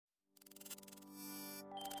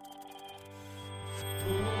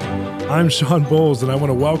I'm Shawn Bolz, and I want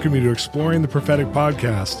to welcome you to Exploring the Prophetic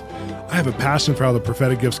podcast. I have a passion for how the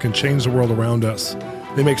prophetic gifts can change the world around us.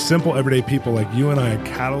 They make simple, everyday people like you and I a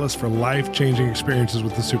catalyst for life-changing experiences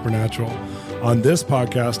with the supernatural. On this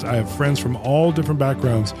podcast, I have friends from all different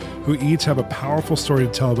backgrounds who each have a powerful story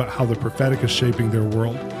to tell about how the prophetic is shaping their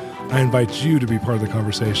world. I invite you to be part of the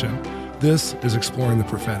conversation. This is Exploring the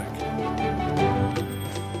Prophetic.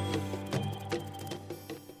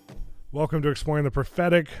 Welcome to Exploring the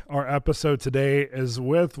Prophetic. Our episode today is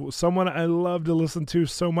with someone I love to listen to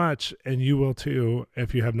so much, and you will too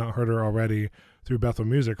if you have not heard her already through Bethel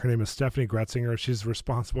Music. Her name is Steffany Gretzinger. She's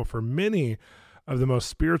responsible for many of the most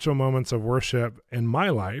spiritual moments of worship in my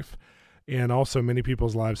life and also many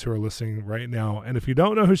people's lives who are listening right now. And if you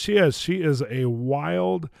don't know who she is a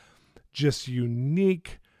wild, just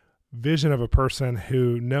unique vision of a person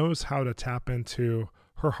who knows how to tap into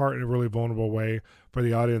her heart in a really vulnerable way for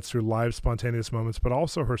the audience through live spontaneous moments, but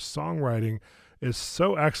also her songwriting is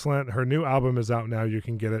so excellent. Her new album is out now. You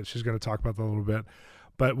can get it. She's going to talk about that a little bit.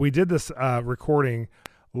 But we did this recording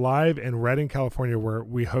live in Redding, California, where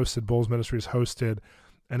we Bolz Ministries hosted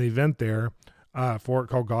an event there for it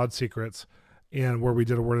called God Secrets, and where we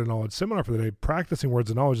did a Word of Knowledge seminar for the day, practicing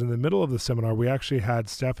words of knowledge. In the middle of the seminar, we actually had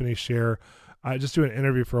Steffany share, just do an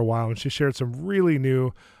interview for a while, and she shared some really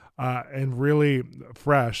new and really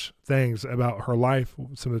fresh things about her life,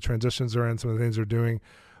 some of the transitions they're in, some of the things they're doing.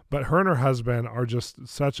 But her and her husband are just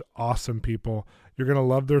such awesome people. You're going to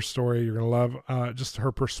love their story. You're going to love just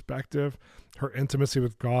her perspective, her intimacy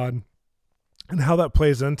with God, and how that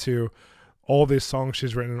plays into all these songs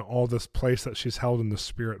she's written and all this place that she's held in the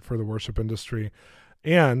spirit for the worship industry.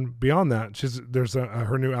 And beyond that,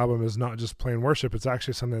 her new album is not just plain worship. It's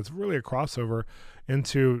actually something that's really a crossover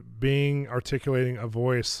into articulating a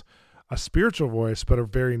voice, a spiritual voice, but a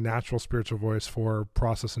very natural spiritual voice for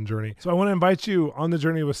process and journey. So I want to invite you on the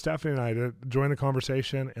journey with Steffany and I to join the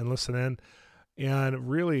conversation and listen in and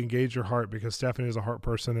really engage your heart, because Steffany is a heart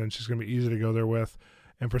person and she's going to be easy to go there with.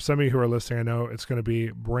 And for some of you who are listening, I know it's going to be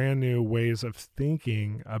brand new ways of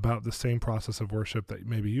thinking about the same process of worship that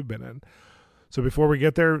maybe you've been in. So before we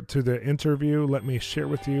get there to the interview, let me share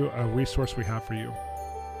with you a resource we have for you.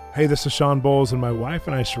 Hey, this is Shawn Bolz, and my wife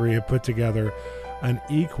and I, Cherie, have put together an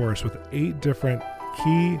e-course with 8 different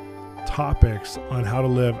key topics on how to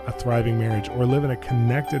live a thriving marriage or live in a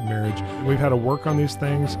connected marriage. We've had to work on these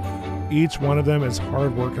things. Each one of them is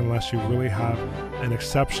hard work unless you really have an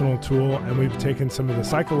exceptional tool. And we've taken some of the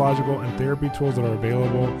psychological and therapy tools that are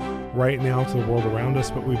available right now to the world around us,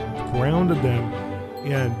 but we've grounded them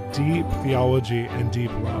in deep theology and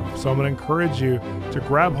deep love. So I'm going to encourage you to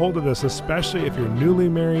grab hold of this, especially if you're newly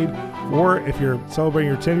married or if you're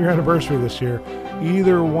celebrating your 10-year anniversary this year.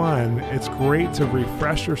 Either one, it's great to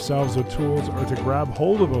refresh yourselves with tools or to grab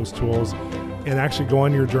hold of those tools and actually go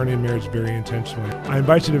on your journey in marriage very intentionally. I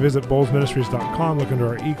invite you to visit bolzministries.com, look into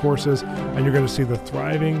our e-courses, and you're going to see the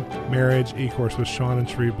Thriving Marriage e-course with Shawn and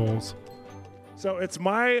Steffany Bolz. So it's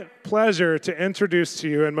my pleasure to introduce to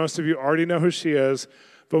you, and most of you already know who she is,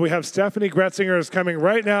 but we have Steffany Gretzinger is coming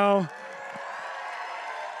right now.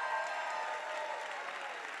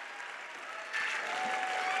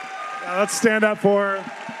 Now let's stand up for her.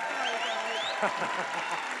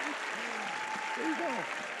 There you go.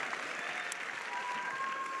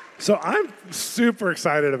 So I'm super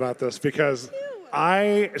excited about this because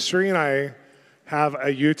Cherie and I have a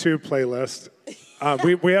YouTube playlist.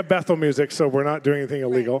 We have Bethel Music, so we're not doing anything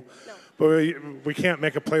illegal. Right. No. But we can't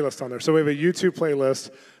make a playlist on there. So we have a YouTube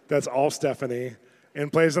playlist that's all Steffany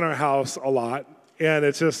and plays in our house a lot. And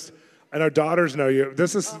it's just, and our daughters know you.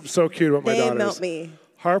 This is so cute about my daughters. They melt me.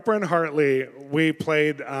 Harper and Hartley, we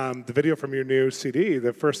played the video from your new CD,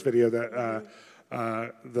 the first video that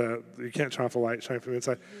You Can't Turn Off the Light, Shine From the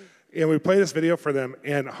Inside. Mm-hmm. And we played this video for them,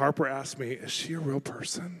 and Harper asked me, is she a real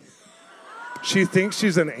person? She thinks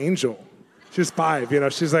she's an angel. She's 5,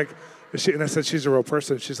 she's like, and I said, she's a real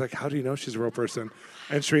person. She's like, how do you know she's a real person?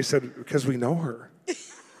 And Cherie said, because we know her.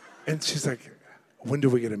 And she's like, when do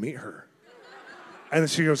we get to meet her? And then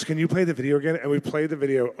she goes, can you play the video again? And we played the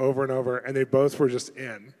video over and over, and they both were just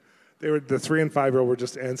in. The 3 and 5-year-old were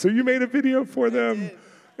just in. So you made a video for them.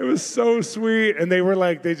 It was so sweet. And they were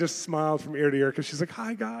like, they just smiled from ear to ear because she's like,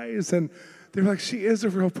 hi, guys. And they were like, she is a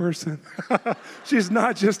real person. She's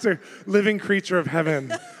not just a living creature of heaven.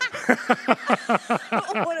 One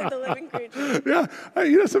of the living creatures. Yeah.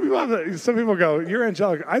 Some people go, you're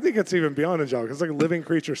angelic. I think it's even beyond angelic. It's like living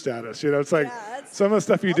creature status. It's like some of the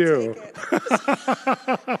stuff you do.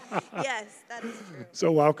 Yes, that is true.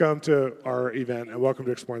 So welcome to our event and welcome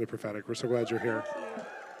to Exploring the Prophetic. We're so glad you're here. Thank you.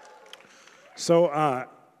 So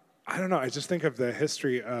I don't know. I just think of the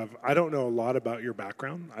history of, I don't know a lot about your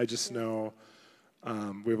background. I just know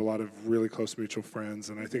we have a lot of really close mutual friends.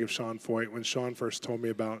 And I think of Shawn Foyt. When Shawn first told me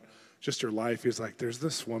about just your life, he's like, there's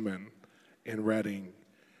this woman in Redding,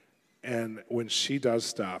 and when she does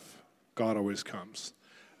stuff, God always comes.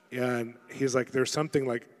 And he's like, there's something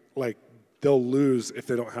like they'll lose if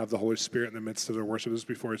they don't have the Holy Spirit in the midst of their worship. This is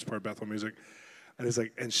before he's part of Bethel Music. And he's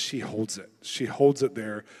like, and she holds it. She holds it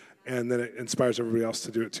there. And then it inspires everybody else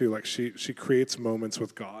to do it too. Like she creates moments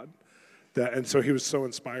with God. And so he was so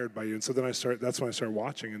inspired by you. And so then that's when I started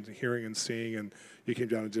watching and hearing and seeing. And you came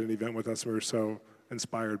down and did an event with us, and we were so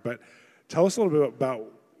inspired. But tell us a little bit about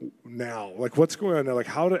now. Like, what's going on now? Like,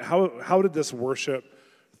 how did this worship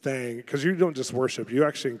thing, because you don't just worship, you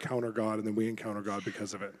actually encounter God, and then we encounter God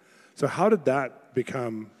because of it. So how did that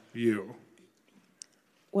become you?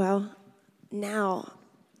 Well,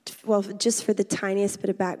 just for the tiniest bit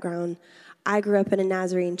of background, I grew up in a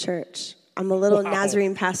Nazarene church. I'm a little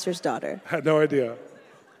Nazarene pastor's daughter. I had no idea.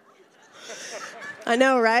 I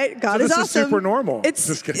know, right? God is awesome. This is super normal. It's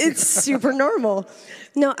super normal.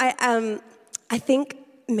 No, I think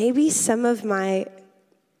maybe some of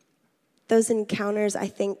those encounters, I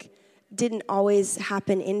think, didn't always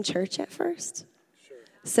happen in church at first. Sure.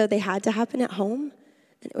 So they had to happen at home.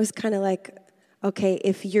 And it was kind of like, okay,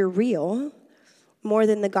 if you're real, more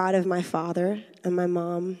than the God of my father and my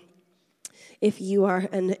mom, if you are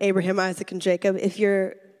an Abraham, Isaac, and Jacob, if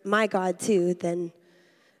you're my God too, then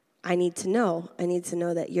I need to know. I need to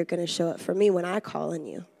know that you're going to show up for me when I call on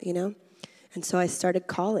you, you know? And so I started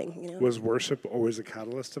calling, Was worship always a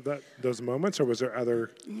catalyst of those moments, or was there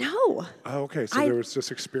other? No. Oh, okay. So there was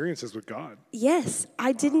just experiences with God. Yes.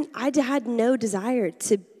 I had no desire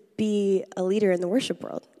to be a leader in the worship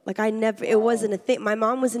world. Like it wasn't a thing. My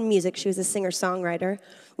mom was in music. She was a singer-songwriter.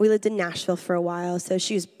 We lived in Nashville for a while, so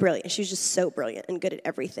she was brilliant. She was just so brilliant and good at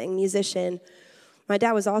everything. Musician. My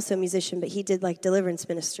dad was also a musician, but he did like deliverance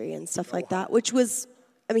ministry and stuff like that, which was,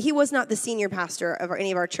 he was not the senior pastor of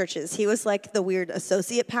any of our churches. He was like the weird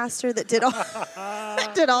associate pastor that did all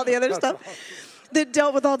the other stuff, that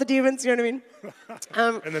dealt with all the demons, you know what I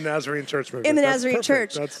mean? In the Nazarene church movement. In the Nazarene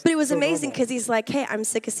church. But it was amazing because he's like, hey, I'm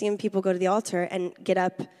sick of seeing people go to the altar and get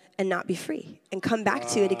up and not be free and come back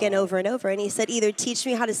to it again over and over. And he said, either teach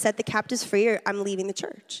me how to set the captives free or I'm leaving the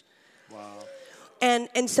church.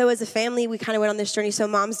 And so as a family, we kind of went on this journey. So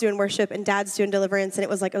mom's doing worship and dad's doing deliverance, and it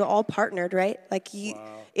was like all partnered, right? Like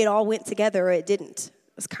it all went together or it didn't.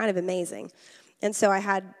 It was kind of amazing. And so I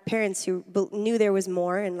had parents who knew there was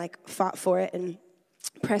more and like fought for it and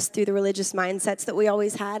pressed through the religious mindsets that we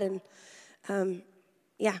always had. And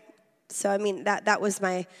so that was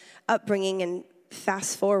my upbringing. And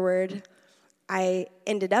fast forward, I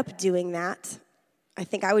ended up doing that. I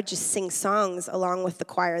think I would just sing songs along with the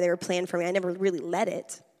choir. They were playing for me. I never really led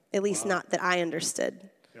it, at least not that I understood.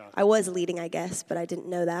 Yeah. I was leading, I guess, but I didn't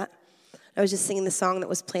know that. I was just singing the song that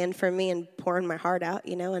was planned for me and pouring my heart out,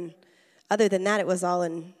 and other than that, it was all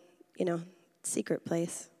in, secret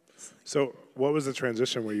place. So what was the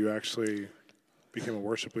transition where you actually became a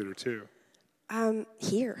worship leader too?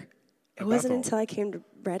 Here. It At wasn't Bethel. until I came to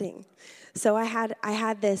Redding. So I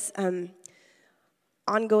had this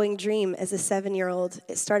ongoing dream as a 7-year-old.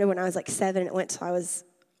 It started when I was like 7. It went till I was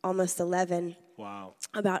almost 11. Wow.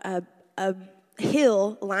 About a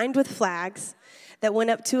hill lined with flags that went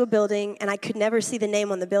up to a building, and I could never see the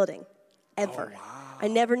name on the building, ever. Oh, wow. I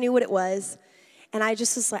never knew what it was. And I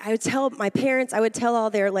just was like, I would tell my parents, I would tell all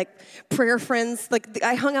their like prayer friends, like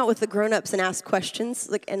I hung out with the grown-ups and asked questions,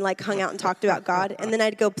 and hung out and talked about God. And then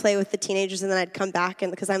I'd go play with the teenagers, and then I'd come back,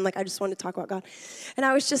 and because I'm like, I just want to talk about God. And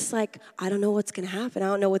I was just like, I don't know what's going to happen. I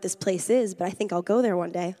don't know what this place is, but I think I'll go there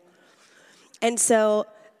one day. And so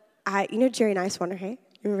Jerry Nicewander, hey?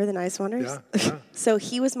 You remember the Nicewanders? Yeah. So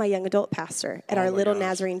he was my young adult pastor at our little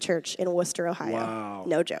Nazarene church in Worcester, Ohio. Wow.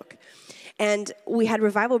 No joke. And we had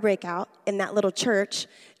revival breakout in that little church,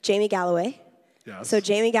 Jamie Galloway. Yes. So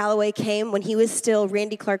Jamie Galloway came when he was still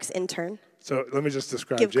Randy Clark's intern. So let me just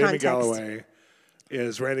describe. Jamie Galloway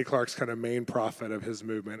is Randy Clark's kind of main prophet of his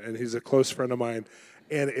movement, and he's a close friend of mine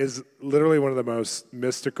and is literally one of the most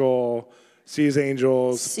mystical, sees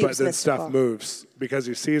angels, but then stuff moves because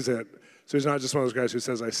he sees it. So he's not just one of those guys who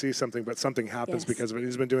says, I see something, but something happens because of it.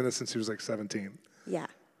 He's been doing this since he was like 17. Yeah.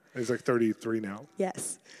 He's like 33 now.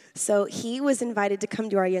 Yes. So he was invited to come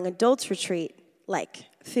to our young adults retreat like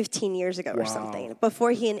 15 years ago or something,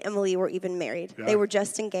 before he and Emily were even married. Yeah. They were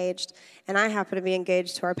just engaged, and I happened to be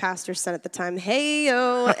engaged to our pastor's son at the time.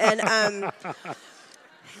 Hey-yo! And,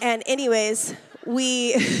 and anyways,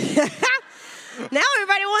 we Now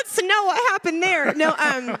everybody wants to know what happened there. No,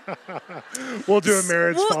 we'll do a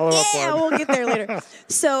marriage follow-up one. Yeah, we'll get there later.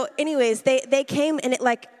 So anyways, they came and it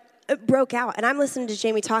broke out. And I'm listening to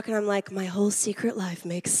Jamie talk and I'm like, my whole secret life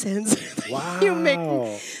makes sense. Wow. you make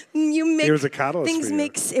It was a catalyst things for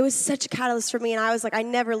you. It was such a catalyst for me. And I was like, I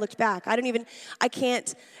never looked back.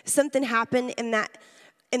 Something happened in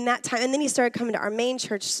that time. And then he started coming to our main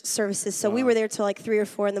church services. So we were there till 3 or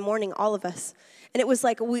 4 in the morning, all of us. And it was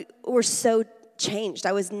like we were so changed.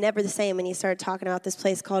 I was never the same. And he started talking about this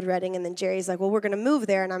place called Redding. And then Jerry's like, well, we're going to move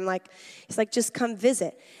there. And I'm like, he's like, just come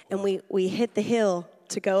visit. And we hit the hill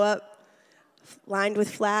to go up, lined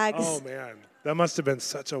with flags. Oh, man. That must have been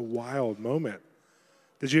such a wild moment.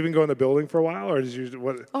 Did you even go in the building for a while? Or did you,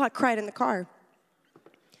 what? Oh, I cried in the car.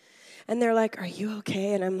 And they're like, are you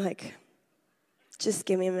okay? And I'm like, just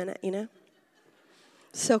give me a minute,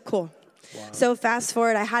 So cool. Wow. So fast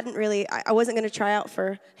forward, I wasn't going to try out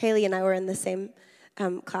for, Haley and I were in the same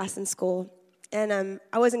class in school. And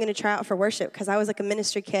I wasn't going to try out for worship because I was a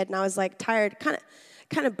ministry kid and I was tired,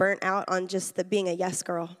 kind of burnt out on just being a yes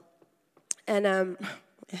girl. And,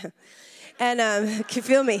 can you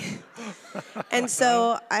feel me? And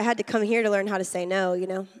so I had to come here to learn how to say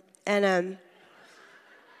no, And,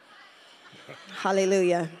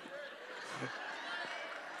 hallelujah.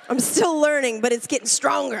 I'm still learning, but it's getting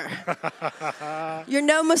stronger. Your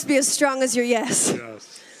no must be as strong as your yes.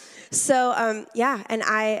 Yes. So, and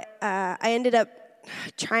I ended up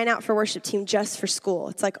trying out for worship team just for school.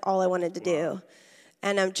 It's all I wanted to do.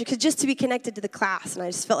 And just to be connected to the class, and I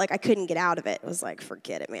just felt like I couldn't get out of it. It was like,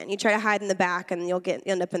 forget it, man. You try to hide in the back, and you'll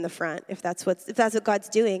end up in the front if that's what God's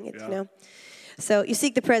doing. So you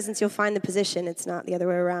seek the presence, you'll find the position. It's not the other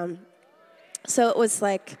way around. So it was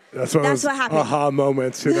that's what happened. Aha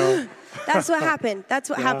moments, That's what happened. That's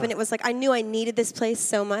what happened. It was I knew I needed this place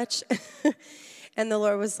so much. And the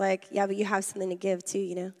Lord was like, yeah, but you have something to give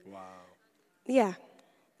too, Wow. Yeah.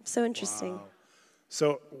 So interesting. Wow.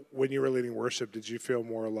 So when you were leading worship, did you feel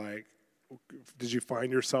more did you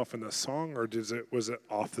find yourself in the song or was it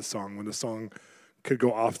off the song when the song could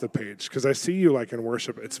go off the page? Because I see you in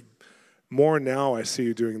worship. It's more now I see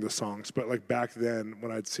you doing the songs. But back then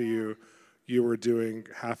when I'd see you, you were doing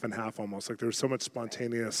half and half almost. There was so much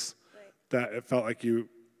spontaneous that it felt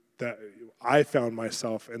that I found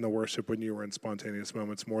myself in the worship when you were in spontaneous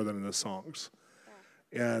moments more than in the songs.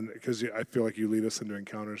 Yeah. And because I feel like you lead us into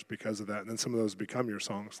encounters because of that. And then some of those become your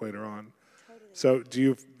songs later on. Totally. So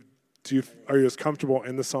are you as comfortable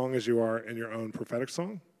in the song as you are in your own prophetic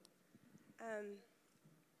song?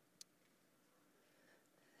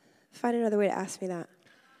 Find another way to ask me that.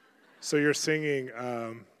 So you're singing...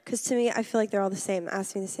 Because to me, I feel like they're all the same.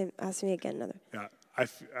 Ask me again another. Yeah,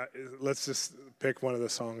 let's just pick one of the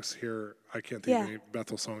songs here. I can't think of any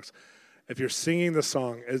Bethel songs. If you're singing the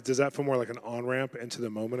song, does that feel more like an on-ramp into the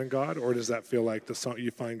moment in God, or does that feel like the song you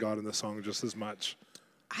find God in the song just as much?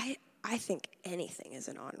 I think anything is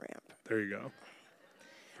an on-ramp. There you go.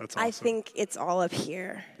 That's awesome. I think it's all up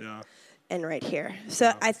here. Yeah. And right here. So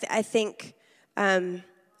yeah. I think, and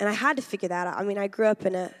I had to figure that out. I mean, I grew up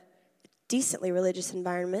in a decently religious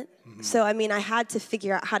environment. Mm-hmm. So, I mean, I had to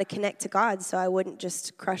figure out how to connect to God so I wouldn't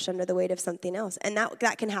just crush under the weight of something else. And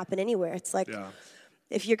that can happen anywhere. It's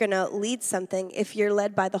if you're going to lead something, if you're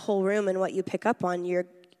led by the whole room and what you pick up on, you're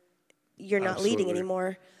not Absolutely. leading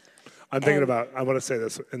anymore. I'm thinking I want to say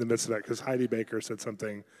this in the midst of that, because Heidi Baker said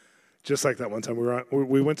something just like that one time.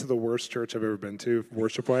 We went to the worst church I've ever been to,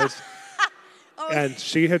 worship-wise. And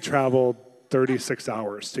she had traveled 36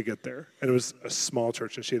 hours to get there. And it was a small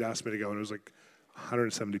church, and she had asked me to go, and it was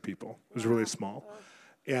 170 people. It was really small.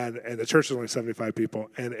 And the church was only 75 people.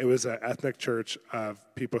 And it was an ethnic church of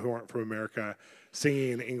people who aren't from America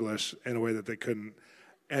singing in English in a way that they couldn't.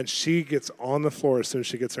 And she gets on the floor as soon as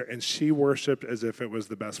she gets there, and she worshiped as if it was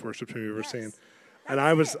the best worship team you've ever seen. And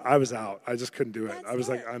I was out. I just couldn't do it. I was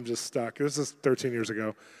like, I'm just stuck. This is 13 years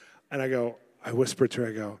ago. And I whispered to her,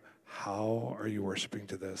 I go, how are you worshiping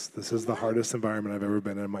to this? This is the hardest environment I've ever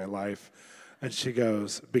been in my life. And she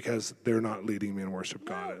goes, because they're not leading me in worship,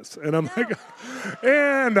 God is. And I'm like,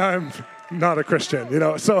 and I'm not a Christian,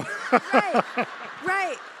 so.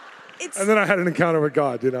 Right. And then I had an encounter with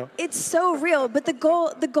God, It's so real, but the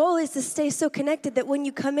goal is to stay so connected that when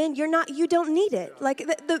you come in, you don't need it.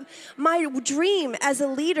 My dream as a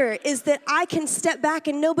leader is that I can step back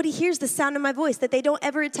and nobody hears the sound of my voice, that they don't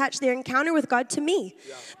ever attach their encounter with God to me.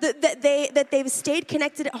 Yeah. That they've stayed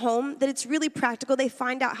connected at home, that it's really practical. They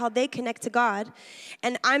find out how they connect to God,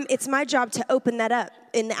 and it's my job to open that up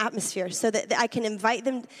in the atmosphere so that I can invite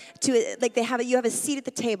them to you have a seat at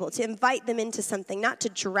the table, to invite them into something, not to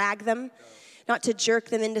drag them, not to jerk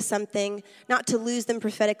them into something, not to lose them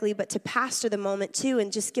prophetically, but to pastor the moment too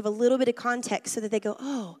and just give a little bit of context so that they go,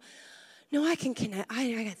 oh, no, I can connect.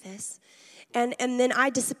 I got this. And then I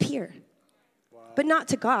disappear. Wow. But not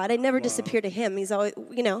to God. I never disappear to him. He's always,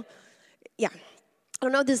 yeah. I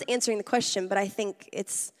don't know if this is answering the question, but I think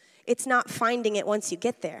it's not finding it once you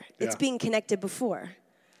get there. It's being connected before.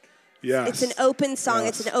 Yes. It's an open song.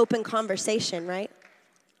 Yes. It's an open conversation, right?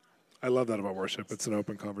 I love that about worship. It's an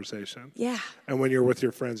open conversation. Yeah. And when you're with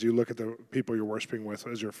your friends, you look at the people you're worshiping with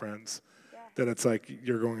as your friends. Yeah. Then it's like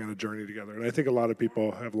you're going on a journey together. And I think a lot of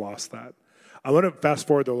people have lost that. I want to fast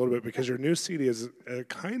forward a little bit because your new CD is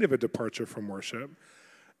kind of a departure from worship.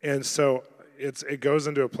 And so it goes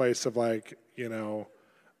into a place of like,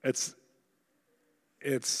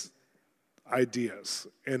 it's ideas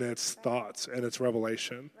and it's thoughts and it's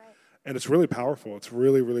revelation. Right. And it's really powerful. It's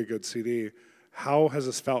really, really good CD. How has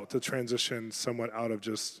this felt to transition somewhat out of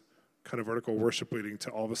just kind of vertical worship leading to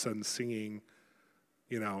all of a sudden singing,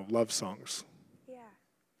 love songs? Yeah.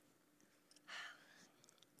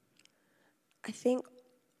 I think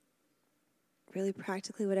really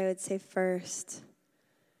practically what I would say first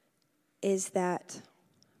is that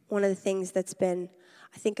one of the things that's been,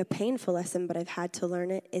 I think, a painful lesson, but I've had to learn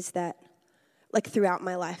it, is that like throughout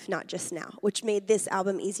my life, not just now, which made this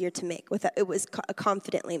album easier to make. It was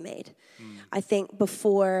confidently made. I think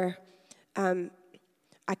before,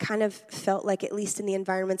 I kind of felt like, at least in the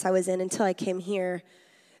environments I was in until I came here,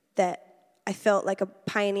 that I felt like a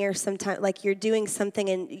pioneer sometimes, like you're doing something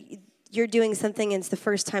and it's the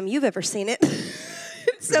first time you've ever seen it.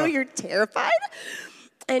 So you're terrified.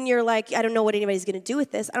 And you're like, I don't know what anybody's going to do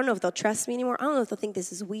with this. I don't know if they'll trust me anymore. I don't know if they'll think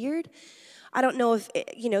this is weird. I don't know if,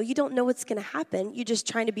 you don't know what's going to happen. You're just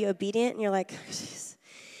trying to be obedient, and you're like, geez.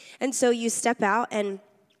 And so you step out, and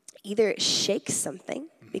either it shakes something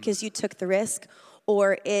because you took the risk,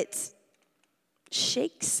 or it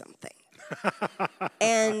shakes something.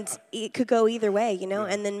 And it could go either way,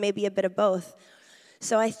 and then maybe a bit of both.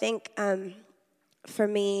 So I think for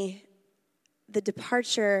me, the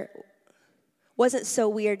departure wasn't so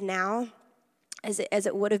weird now as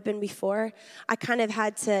it would have been before. I kind of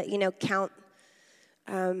had to, count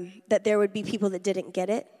that there would be people that didn't get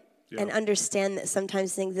it and understand that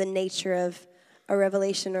sometimes the nature of a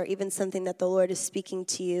revelation or even something that the Lord is speaking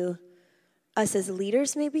to you, us as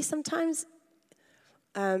leaders maybe sometimes,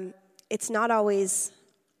 it's not always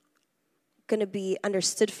going to be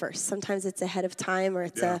understood first. Sometimes it's ahead of time, or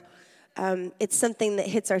it's something that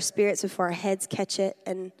hits our spirits before our heads catch it.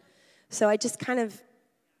 And so I just kind of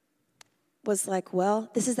was like, well,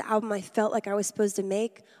 this is the album I felt like I was supposed to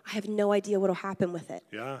make. I have no idea what will happen with it.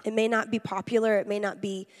 Yeah. It may not be popular. It may not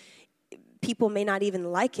be, people may not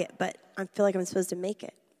even like it, but I feel like I'm supposed to make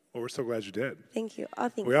it. Well, we're so glad you did. Thank you. Oh,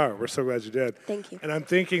 thank you. We are. We're so glad you did. Thank you. And I'm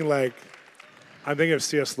thinking of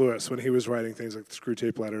C.S. Lewis when he was writing things like Screw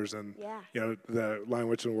Tape Letters and, the Lion,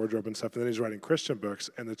 Witch, and Wardrobe and stuff. And then he's writing Christian books.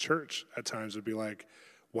 And the church at times would be like,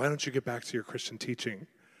 why don't you get back to your Christian teaching?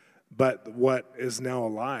 But what is now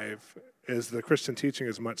alive is the Christian teaching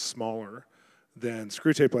is much smaller than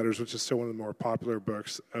Screw Tape Letters, which is still one of the more popular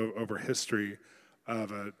books over history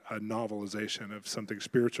of a novelization of something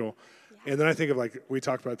spiritual. Yeah. And then I think of, like we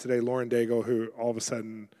talked about today, Lauren Daigle, who all of a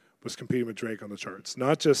sudden was competing with Drake on the charts.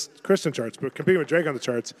 Not just Christian charts, but competing with Drake on the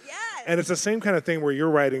charts. Yes. And it's the same kind of thing where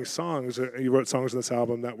you're writing songs. You wrote songs in this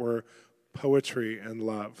album that were poetry and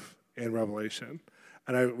love and revelation.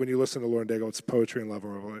 And when you listen to Lauren Daigle, it's poetry and love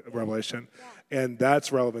and revelation. Yeah. And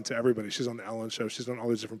that's relevant to everybody. She's on the Ellen Show. She's on all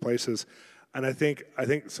these different places. And I think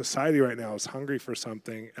society right now is hungry for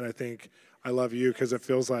something. And I think I love you because it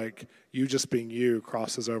feels like you just being you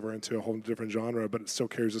crosses over into a whole different genre, but it still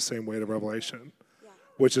carries the same weight of revelation,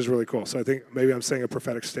 which is really cool. So I think maybe I'm saying a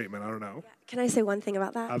prophetic statement. I don't know. Yeah. Can I say one thing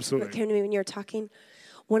about that? Absolutely. What came to me when you were talking?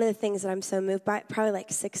 One of the things that I'm so moved by, probably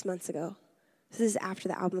like 6 months ago. This is after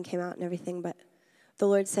the album came out and everything, but the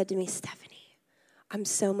Lord said to me, Steffany, I'm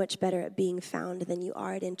so much better at being found than you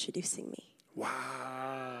are at introducing me.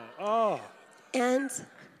 Wow. Oh. And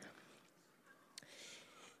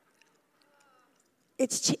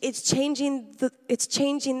it's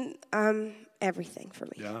changing everything for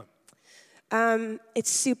me. Yeah. It's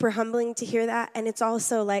super humbling to hear that, and it's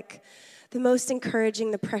also like the most encouraging,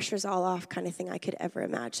 the pressure's all off kind of thing I could ever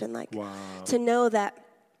imagine. Like to know that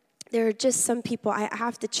there are just some people I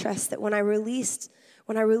have to trust that when I release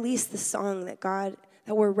the song that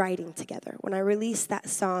we're writing together, when I release that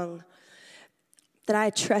song, that I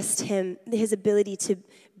trust him, his ability to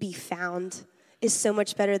be found is so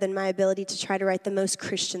much better than my ability to try to write the most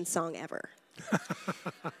Christian song ever.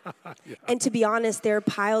 Yeah. And to be honest, there are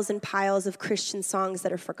piles and piles of Christian songs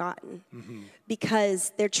that are forgotten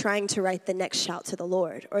because they're trying to write the next shout to the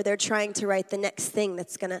Lord, or they're trying to write the next thing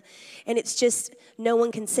that's gonna, and it's just, no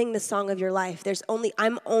one can sing the song of your life.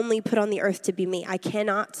 I'm only put on the earth to be me. I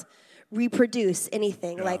cannot reproduce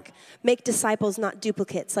anything. Yeah. Like, make disciples, not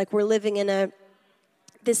duplicates. Like, we're living in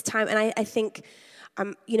this time, and I think,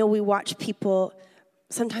 we watch people,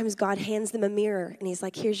 sometimes God hands them a mirror, and he's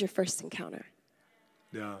like, here's your first encounter.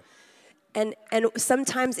 Yeah. And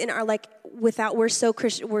sometimes in our, we're so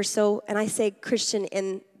Christian, and I say Christian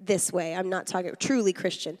in this way, I'm not talking truly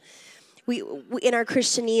Christian. We in our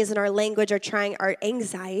Christianese and our language are trying our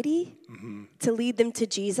anxiety to lead them to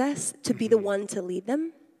Jesus, to be the one to lead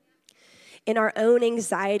them. In our own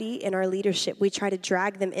anxiety, in our leadership, we try to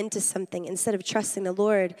drag them into something instead of trusting the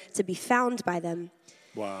Lord to be found by them.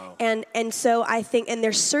 Wow. And so I think, and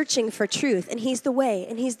they're searching for truth, and he's the way,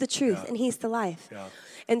 and he's the truth, and he's the life. Yeah.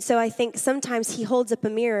 And so I think sometimes he holds up a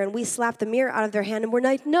mirror, and we slap the mirror out of their hand, and we're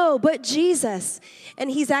like, no, but Jesus.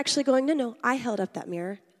 And he's actually going, no, I held up that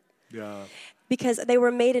mirror. Yeah. Because they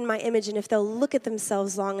were made in my image, and if they'll look at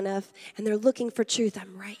themselves long enough, and they're looking for truth,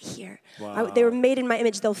 I'm right here. Wow. They were made in my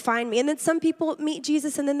image, they'll find me. And then some people meet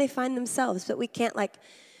Jesus, and then they find themselves, but we can't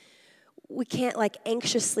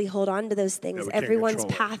anxiously hold on to those things. Yeah, everyone's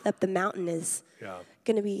path up the mountain is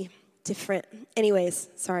going to be different. Anyways,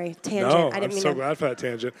 sorry, tangent. No, I didn't I'm so glad for that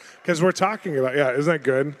tangent. Because we're talking about, isn't that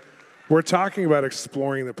good? We're talking about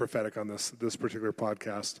exploring the prophetic on this particular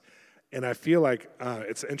podcast. And I feel like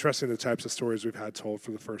it's interesting the types of stories we've had told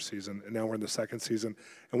for the first season, and now we're in the second season.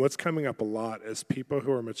 And what's coming up a lot is people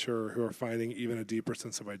who are mature, who are finding even a deeper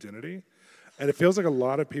sense of identity. And it feels like a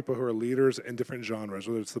lot of people who are leaders in different genres,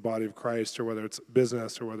 whether it's the body of Christ or whether it's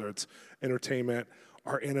business or whether it's entertainment,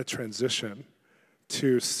 are in a transition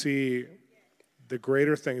to see the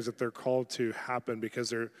greater things that they're called to happen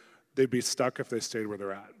because they'd be stuck if they stayed where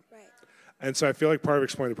they're at. Right. And so I feel like part of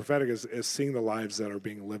exploring the prophetic is seeing the lives that are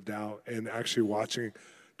being lived out and actually watching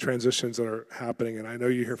transitions that are happening. And I know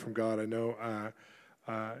you hear from God. I know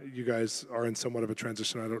you guys are in somewhat of a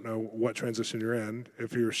transition. I don't know what transition you're in,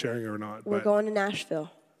 if you're sharing it or not. We're going to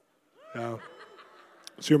Nashville. So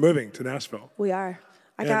you're moving to Nashville. We are.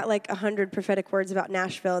 I got 100 prophetic words about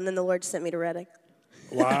Nashville, and then the Lord sent me to Reading.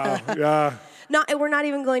 Wow, yeah. We're not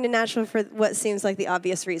even going to Nashville for what seems like the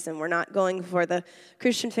obvious reason. We're not going for the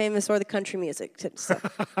Christian famous or the country music. So.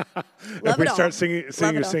 If we start singing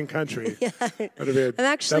you sing country,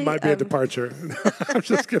 that might be a departure. I'm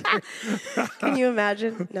just kidding. Can you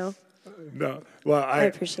imagine? No. No. Well, I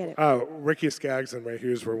appreciate it. Ricky Skaggs and Ray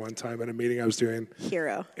Hughes were one time at a meeting I was doing.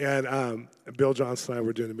 Hero. And Bill Johnson and I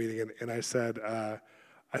were doing the meeting, and I said, I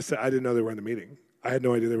didn't know they were in the meeting. I had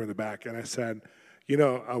no idea they were in the back. And I said,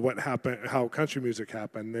 what happened, how country music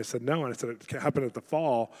happened? And they said, no. And I said, it happened at the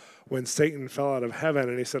fall when Satan fell out of heaven.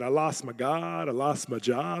 And he said, I lost my God, I lost my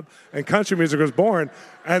job. And country music was born.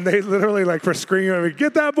 And they literally were screaming at me,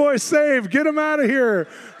 get that boy saved, get him out of here.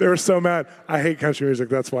 They were so mad. I hate country music,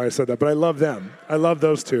 that's why I said that. But I love them. I love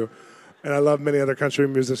those two. And I love many other country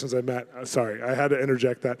musicians I met. Sorry, I had to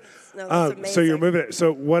interject that. No, that's amazing. So you're moving it.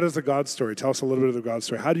 So what is the God story? Tell us a little bit of the God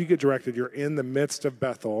story. How do you get directed? You're in the midst of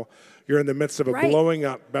Bethel. You're in the midst of a blowing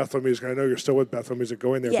up Bethel music. I know you're still with Bethel music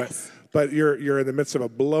going there, yes. but you're in the midst of a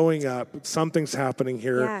blowing up. Something's happening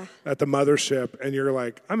here at the mothership, and you're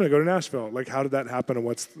like, I'm going to go to Nashville. How did that happen, and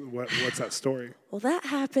what's that story? Well, that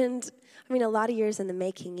happened. A lot of years in the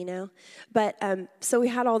making, But so we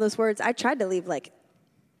had all those words. I tried to leave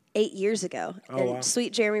 8 years ago. And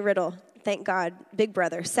sweet Jeremy Riddle, thank God, big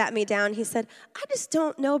brother, sat me down. He said, I just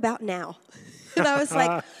don't know about now. And I was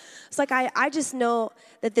like, I just know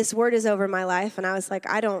that this word is over my life. And I was like,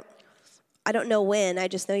 I don't know when. I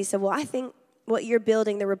just know. He said, well, I think what you're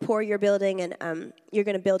building, the rapport you're building, and you're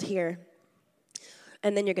going to build here.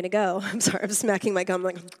 And then you're going to go. I'm sorry, I'm smacking my gum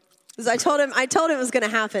because I told him it was going to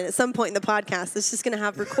happen at some point in the podcast. It's just going to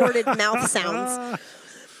have recorded mouth sounds.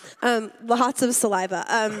 Lots of saliva.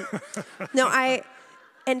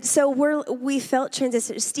 And so we felt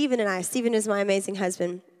transition. Stephen is my amazing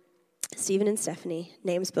husband. Stephen and Steffany,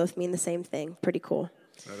 names both mean the same thing. Pretty cool.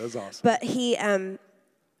 That is awesome. But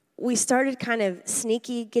we started kind of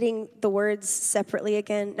sneaky getting the words separately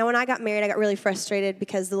again. Now, when I got married, I got really frustrated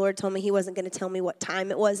because the Lord told me he wasn't going to tell me what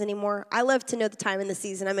time it was anymore. I love to know the time in the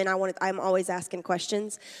season. I'm always asking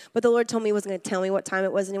questions. But the Lord told me he wasn't going to tell me what time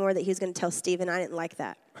it was anymore, that he was going to tell Stephen. I didn't like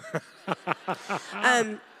that.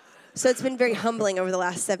 So it's been very humbling over the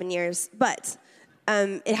last 7 years. But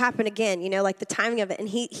it happened again, the timing of it. And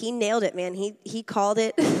he nailed it, man. He called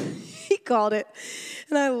it. He called it.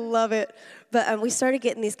 And I love it. But we started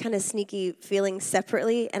getting these kind of sneaky feelings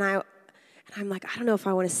separately, and I And I'm like, I don't know if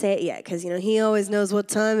I want to say it yet because, he always knows what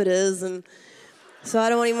time it is. And so I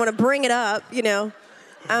don't even want to bring it up,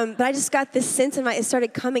 But I just got this sense it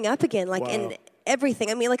started coming up again, in everything.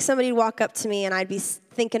 I mean, somebody would walk up to me and I'd be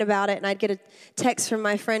thinking about it and I'd get a text from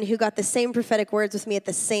my friend who got the same prophetic words with me at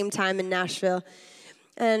the same time in Nashville.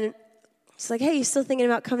 And it's like, hey, you still thinking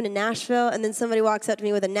about coming to Nashville? And then somebody walks up to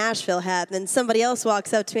me with a Nashville hat. And then somebody else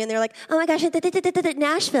walks up to me and they're like, oh my gosh,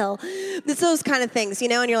 Nashville. It's those kind of things,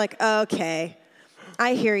 and you're like, okay,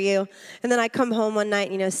 I hear you. And then I come home one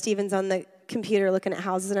night, Steven's on the computer looking at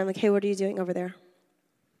houses. And I'm like, hey, what are you doing over there?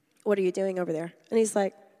 What are you doing over there? And he's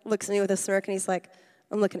like, looks at me with a smirk and he's like,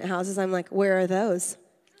 I'm looking at houses. I'm like, where are those?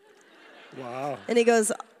 Wow. And he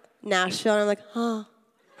goes, Nashville. And I'm like, oh.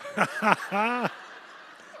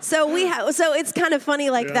 So it's kind of funny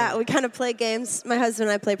that. We kind of play games. My husband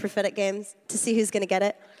and I play prophetic games to see who's going to get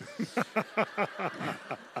it.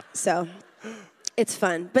 So it's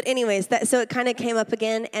fun. But anyways, so it kind of came up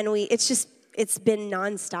again, and it's been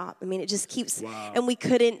nonstop. I mean, it just keeps, and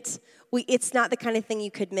it's not the kind of thing you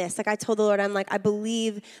could miss. I told the Lord, I'm like, I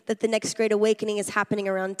believe that the next great awakening is happening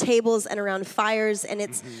around tables and around fires, and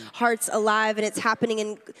it's hearts alive, and it's happening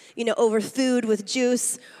in, over food with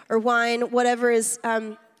juice or wine, whatever is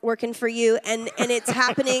working for you, and it's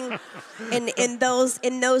happening in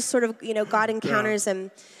those sort of God encounters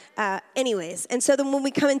and anyways. And so then when we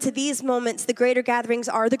come into these moments, the greater gatherings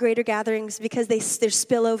are the greater gatherings because there's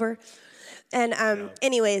spillover. And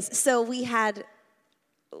anyways, so we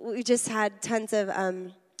just had tons of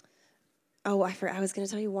I forgot. I was going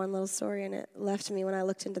to tell you one little story and it left me when I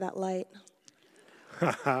looked into that light.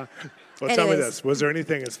 Well, tell me this. Was there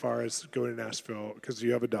anything as far as going to Nashville, because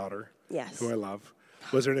you have a daughter, yes, who I love.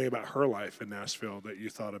 Was there anything about her life in Nashville that you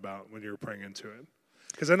thought about when you were praying into it?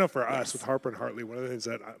 Because I know for us, with Harper and Hartley, one of the things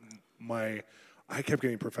that I kept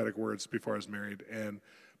getting prophetic words before I was married, and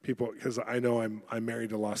people, because I know I'm married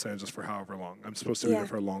to Los Angeles for however long. I'm supposed to be there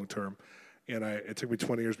for a long term. And it took me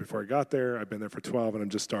 20 years before I got there. I've been there for 12, and I'm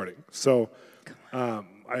just starting. So I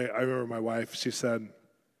remember my wife, she said,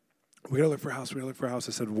 we got to look for a house.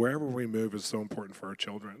 I said, wherever we move is so important for our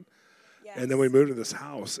children. Yes. And then we moved to this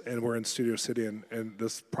house, and we're in Studio City, and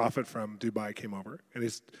this prophet from Dubai came over. And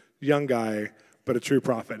he's a young guy, but a true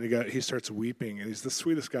prophet. And he starts weeping, and he's the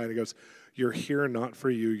sweetest guy. And he goes, you're here not for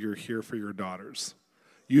you. You're here for your daughters.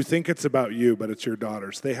 You think it's about you, but it's your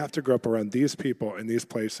daughters. They have to grow up around these people in these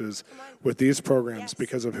places with these programs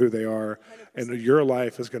because of who they are. 100%. And your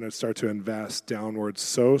life is going to start to invest downwards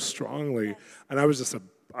so strongly. Yes. And I was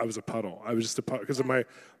a puddle. I was just a puddle because of my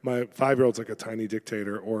 5-year-old's like a tiny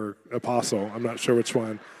dictator or apostle. I'm not sure which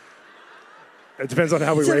one. It depends on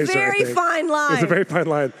how we raise her. It's a very fine line. It's a very fine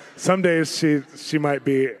line. Some days she might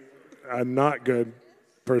be a not good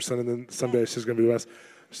person, and then some days she's going to be the best.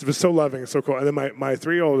 She was so loving and so cool. And then my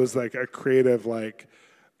 3-year-old is like a creative, like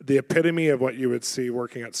the epitome of what you would see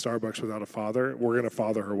working at Starbucks without a father. We're going to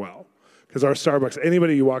father her well. Because our Starbucks,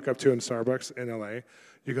 anybody you walk up to in Starbucks in LA,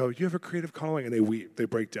 you go, you have a creative calling, and they weep. They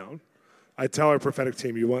break down. I tell our prophetic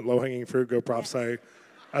team, you want low-hanging fruit, go prophesy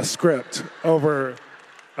a script over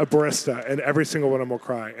a barista, and every single one of them will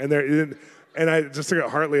cry. And I just look at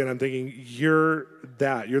Hartley, and I'm thinking, you're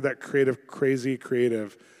that creative, crazy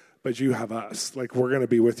creative, but you have us. Like, we're going to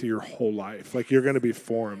be with you your whole life. Like, you're going to be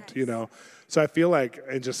formed, So I feel like,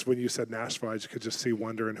 and just when you said Nashville, I could just see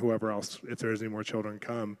wonder in whoever else, if there's any more children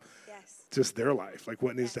come, just their life, like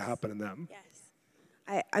what needs to happen in them.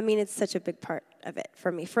 Yes. I mean, it's such a big part of it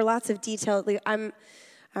for me. For lots of detail, I'm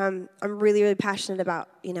really, really passionate about,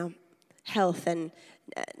 health and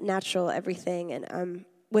natural everything, and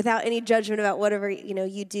without any judgment about whatever,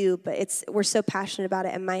 you do, but we're so passionate about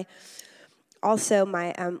it. And my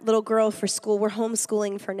little girl for school, we're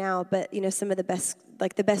homeschooling for now, but some of the best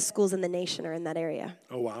schools in the nation are in that area.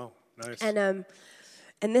 Oh, wow. Nice. And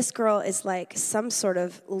this girl is like some sort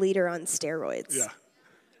of leader on steroids. Yeah.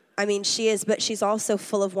 I mean, she is, but she's also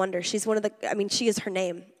full of wonder. She's she is her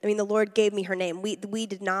name. I mean, the Lord gave me her name. We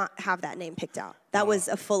did not have that name picked out. That was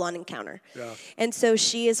a full-on encounter. Yeah. And so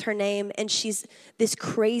she is her name, and she's this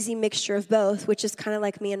crazy mixture of both, which is kind of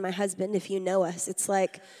like me and my husband, if you know us. It's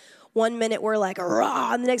like, one minute we're like,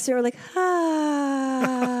 rah, and the next minute we're like,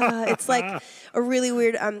 ah. It's like a really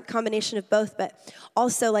weird combination of both. But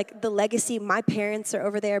also, like, the legacy, my parents are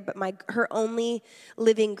over there, but her only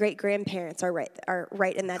living great-grandparents are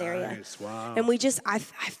right in that area. Nice, wow. And I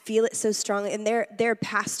feel it so strongly. And they're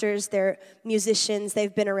pastors, they're musicians,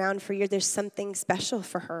 they've been around for years. There's something special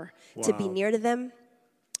for her to be near to them.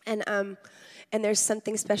 And there's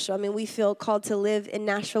something special. I mean, we feel called to live in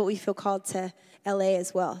Nashville. We feel called to LA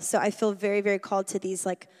as well. So I feel very, very called to these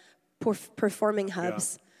like performing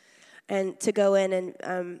hubs, and to go in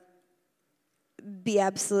be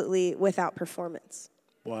absolutely without performance.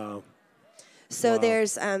 Wow. So Wow.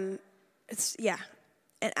 there's, and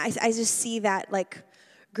I just see that like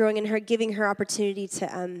growing in her, giving her opportunity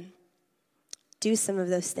to do some of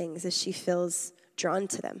those things as she feels drawn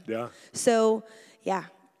to them. Yeah. So yeah,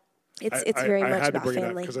 it's very much about family. I had to bring it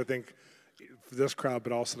up because I think for this crowd,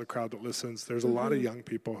 but also the crowd that listens, there's a lot of young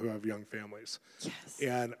people who have young families. Yes.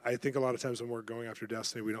 And I think a lot of times when we're going after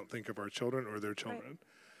destiny, we don't think of our children or their children.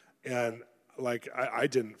 Right. And like I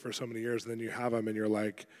didn't for so many years. And then you have them and you're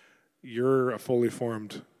like, you're a fully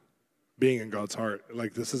formed being in God's heart.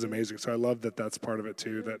 Like, this is amazing. So I love that that's part of it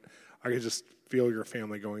too, that I could just feel your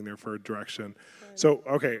family going there for a direction. Right. So,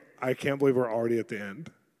 okay, I can't believe we're already at the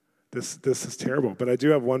end. This is terrible. But I do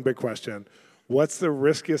have one big question. What's the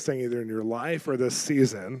riskiest thing either in your life or this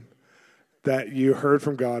season that you heard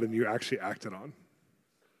from God and you actually acted on?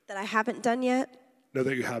 That I haven't done yet? No,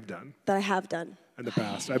 that you have done. That I have done. In the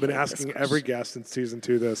past. I've been asking every guest in season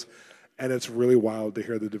 2 this, and it's really wild to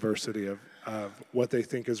hear the diversity of what they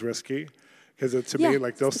think is risky. Because to me,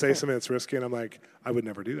 like, they'll say something that's risky, and I'm like, I would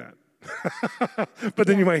never do that. But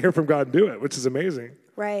then you might hear from God and do it, which is amazing.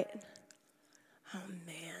 Right. Oh,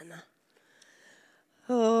 man.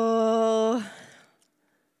 Oh.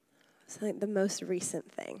 It's like the most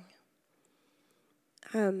recent thing.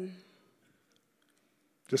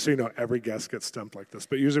 Just so you know, every guest gets stumped like this.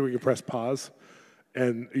 But usually we can press pause,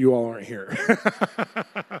 and you all aren't here.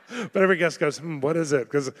 But every guest goes, what is it?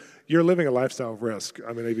 Because you're living a lifestyle of risk.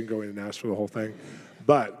 I mean, even going to Nashville, the whole thing.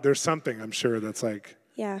 But there's something, I'm sure, that's like,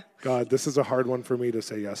 God, this is a hard one for me to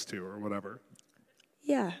say yes to or whatever.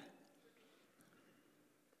 Yeah.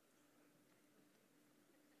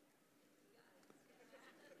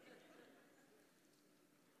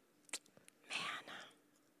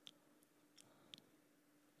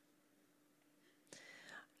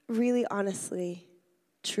 Really, honestly,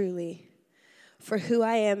 truly, for who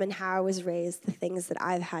I am and how I was raised, the things that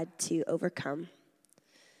I've had to overcome,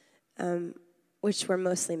 which were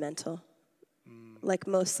mostly mental, like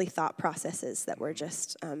mostly thought processes that were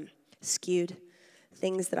just skewed,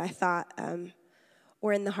 things that I thought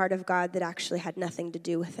were in the heart of God that actually had nothing to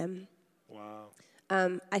do with Him. Wow.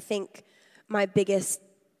 I think my biggest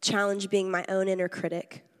challenge being my own inner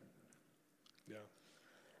critic.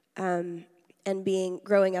 Yeah. And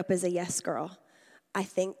growing up as a yes girl. I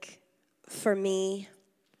think for me,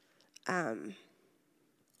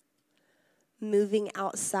 moving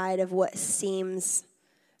outside of what seems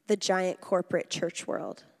the giant corporate church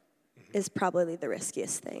world is probably the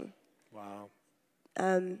riskiest thing. Wow.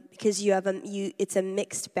 Because it's a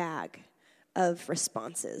mixed bag of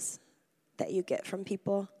responses that you get from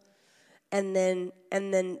people. And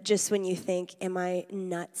then just when you think, am I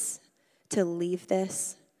nuts to leave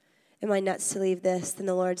this? Am I nuts to leave this? Then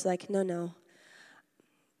the Lord's like, no.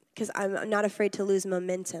 Because I'm not afraid to lose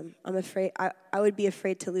momentum. I'm afraid, I would be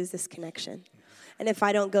afraid to lose this connection. And if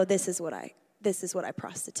I don't go, this is what I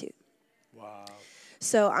prostitute. Wow.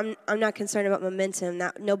 So I'm not concerned about momentum.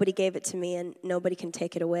 Nobody gave it to me, and nobody can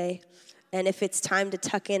take it away. And if it's time to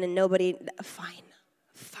tuck in and fine.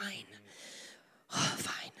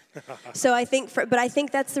 So I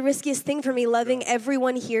think that's the riskiest thing for me, loving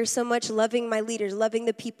everyone here so much, loving my leaders, loving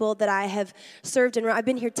the people that I have served. And I've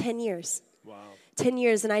been here 10 years. Wow. 10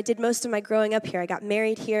 years, and I did most of my growing up here. I got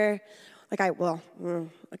married here. I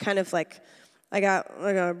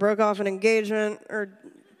broke off an engagement or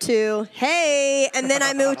two. Hey, and then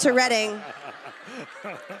I moved to Redding.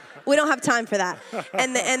 We don't have time for that.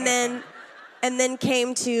 And then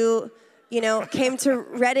came to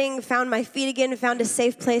Redding, found my feet again, found a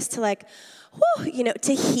safe place to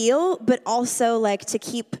to heal, but also to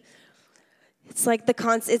keep. It's like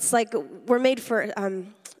it's like we're made for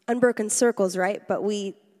unbroken circles, right? But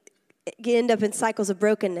we end up in cycles of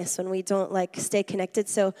brokenness when we don't stay connected.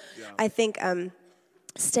 So I think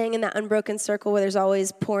staying in that unbroken circle where there's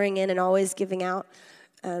always pouring in and always giving out.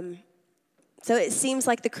 So it seems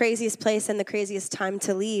like the craziest place and the craziest time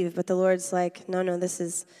to leave, but the Lord's like, no, this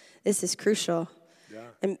is crucial. Yeah.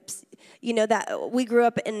 And that we grew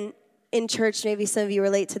up in church. Maybe some of you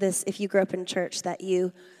relate to this. If you grew up in church, that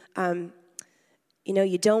you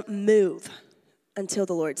don't move until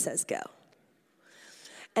the Lord says go.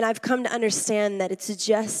 And I've come to understand that it's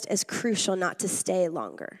just as crucial not to stay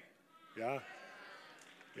longer. Yeah.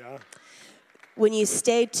 Yeah. When you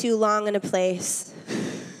stay too long in a place,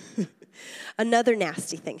 another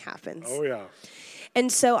nasty thing happens. Oh, yeah.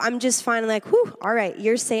 And so I'm just finally all right,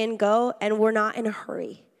 you're saying go, and we're not in a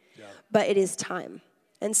hurry. Yeah. But it is time.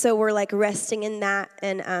 And so we're resting in that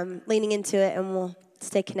and leaning into it, and we'll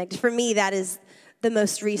stay connected. For me, that is the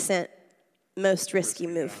most recent, most risky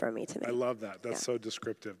move for me to make. I love that. That's so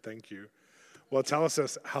descriptive. Thank you. Well, tell us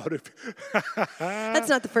this. How do... That's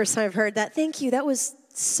not the first time I've heard that. Thank you. That was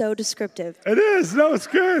so descriptive. It is. No, it's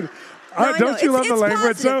good. No, don't you love the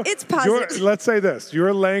language? Positive. It's positive. Let's say this.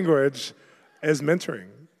 Your language is mentoring.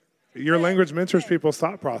 Your language mentors people's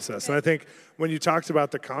thought process. And I think when you talked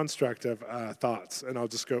about the construct of thoughts, and I'll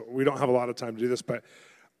just go, we don't have a lot of time to do this, but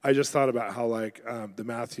I just thought about how like the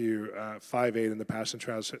Matthew 5:8 in the Passion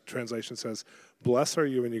Translation says, blessed are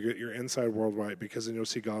you when you get your inside world right, because then you'll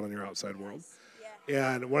see God on your outside world.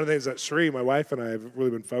 Yeah. And one of the things that Sheree, my wife, and I have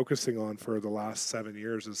really been focusing on for the last 7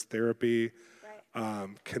 years is therapy,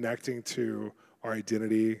 connecting to our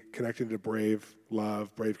identity, connecting to brave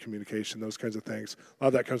love, brave communication, those kinds of things. A lot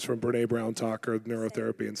of that comes from Brene Brown talk or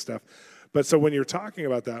neurotherapy and stuff. But so when you're talking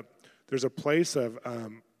about that, there's a place of,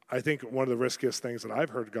 I think one of the riskiest things that I've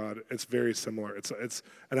heard God, it's very similar. It's,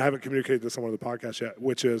 and I haven't communicated this on one of the podcasts yet,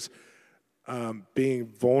 which is being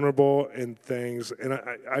vulnerable in things. And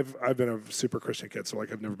I've been a super Christian kid, so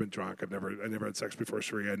like I've never been drunk. I never had sex before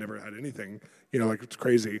Sheree. I never had anything, like it's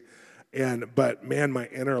crazy. But man, my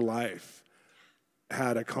inner life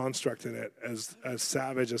had a construct in it as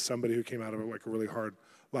savage as somebody who came out of like a really hard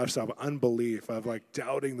lifestyle of unbelief, of like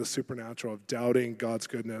doubting the supernatural, of doubting God's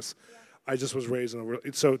goodness. Yeah. I just was raised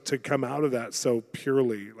in so to come out of that so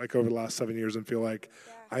purely, like over the last 7 years, and feel like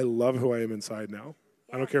I love who I am inside now.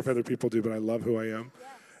 Yes. I don't care if other people do, but I love who I am. Yes.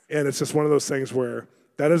 And it's just one of those things where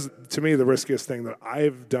that is, to me, the riskiest thing that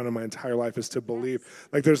I've done in my entire life is to believe.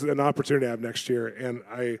 Like there's an opportunity I have next year, and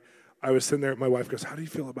I was sitting there, my wife goes, how do you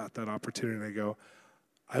feel about that opportunity? And I go,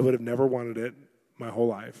 I would have never wanted it my whole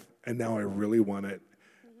life, and now I really want it.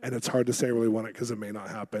 And it's hard to say I really want it because it may not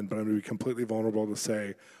happen, but I'm going to be completely vulnerable to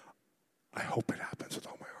say, I hope it happens with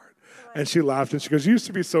all my heart. Right. And she laughed, and she goes, you used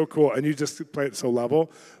to be so cool, and you just play it so level.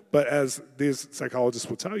 But as these psychologists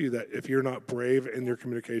will tell you, that if you're not brave in your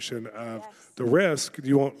communication of the risk,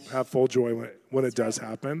 you won't have full joy when it does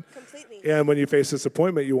happen. Completely. And when you face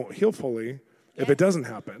disappointment, you won't heal fully if it doesn't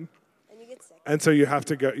happen. And you get sick. And so you have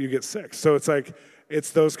to go, you get sick. So it's like,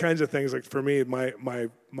 it's those kinds of things. Like for me,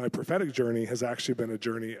 my prophetic journey has actually been a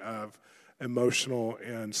journey of emotional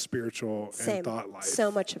and spiritual and thought life. So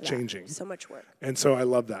much of changing. So much work. And so I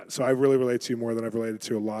love that. So I really relate to you more than I've related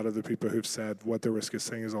to a lot of the people who've said what their riskiest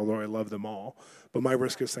thing is, although I love them all. But my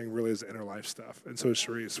riskiest thing really is inner life stuff. And so is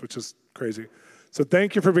Sheree's, which is crazy. So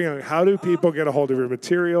thank you for being on. How do people get a hold of your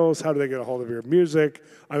materials? How do they get a hold of your music?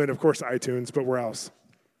 I mean, of course, iTunes, but where else?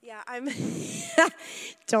 Yeah,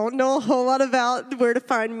 don't know a whole lot about where to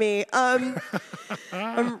find me.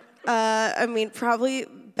 Probably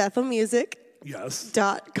Bethel Music. Yes.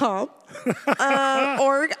 .com.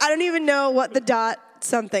 Org. I don't even know what the dot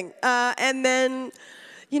something. And then,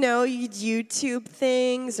 YouTube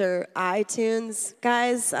things or iTunes.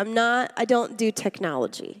 Guys, I don't do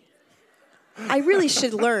technology. I really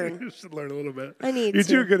should learn. You should learn a little bit. I need You to.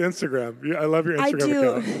 do a good Instagram. I love your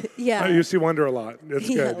Instagram account. Yeah. You see Wonder a lot. It's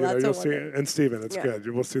good. You'll see it. And Steven, it's good.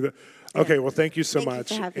 We'll see that. Okay, well, thank you so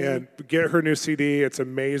much. You for having me. Get her new CD. It's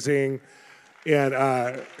amazing. And,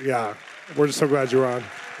 we're just so glad you're on.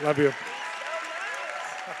 Love you.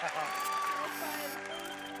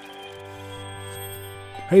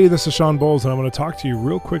 Hey, this is Shawn Bolz, and I'm going to talk to you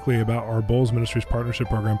real quickly about our Bolz Ministries Partnership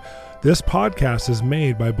Program. This podcast is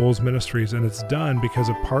made by Bolz Ministries, and it's done because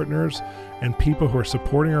of partners and people who are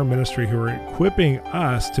supporting our ministry, who are equipping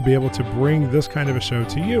us to be able to bring this kind of a show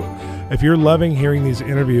to you. If you're loving hearing these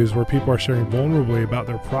interviews where people are sharing vulnerably about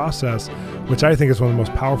their process, which I think is one of the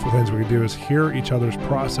most powerful things we can do, is hear each other's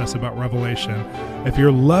process about revelation. If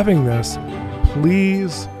you're loving this,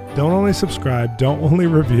 please don't only subscribe, don't only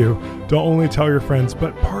review, don't only tell your friends,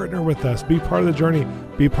 but partner with us. Be part of the journey.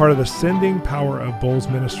 Be part of the sending power of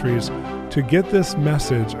Bolz Ministries to get this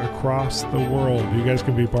message across the world. You guys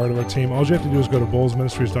can be part of our team. All you have to do is go to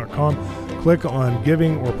bolzministries.com, click on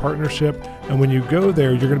giving or partnership, and when you go there,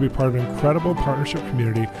 you're going to be part of an incredible partnership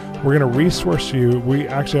community. We're going to resource you. We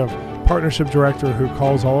actually have a partnership director who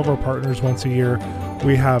calls all of our partners once a year.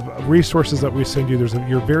 We have resources that we send you. There's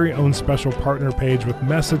your very own special partner page with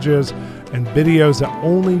messages and videos that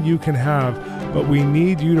only you can have. But we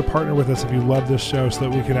need you to partner with us if you love this show so that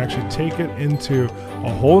we can actually take it into a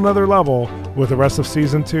whole nother level with the rest of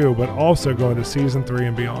season 2, but also go into season 3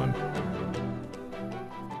 and beyond.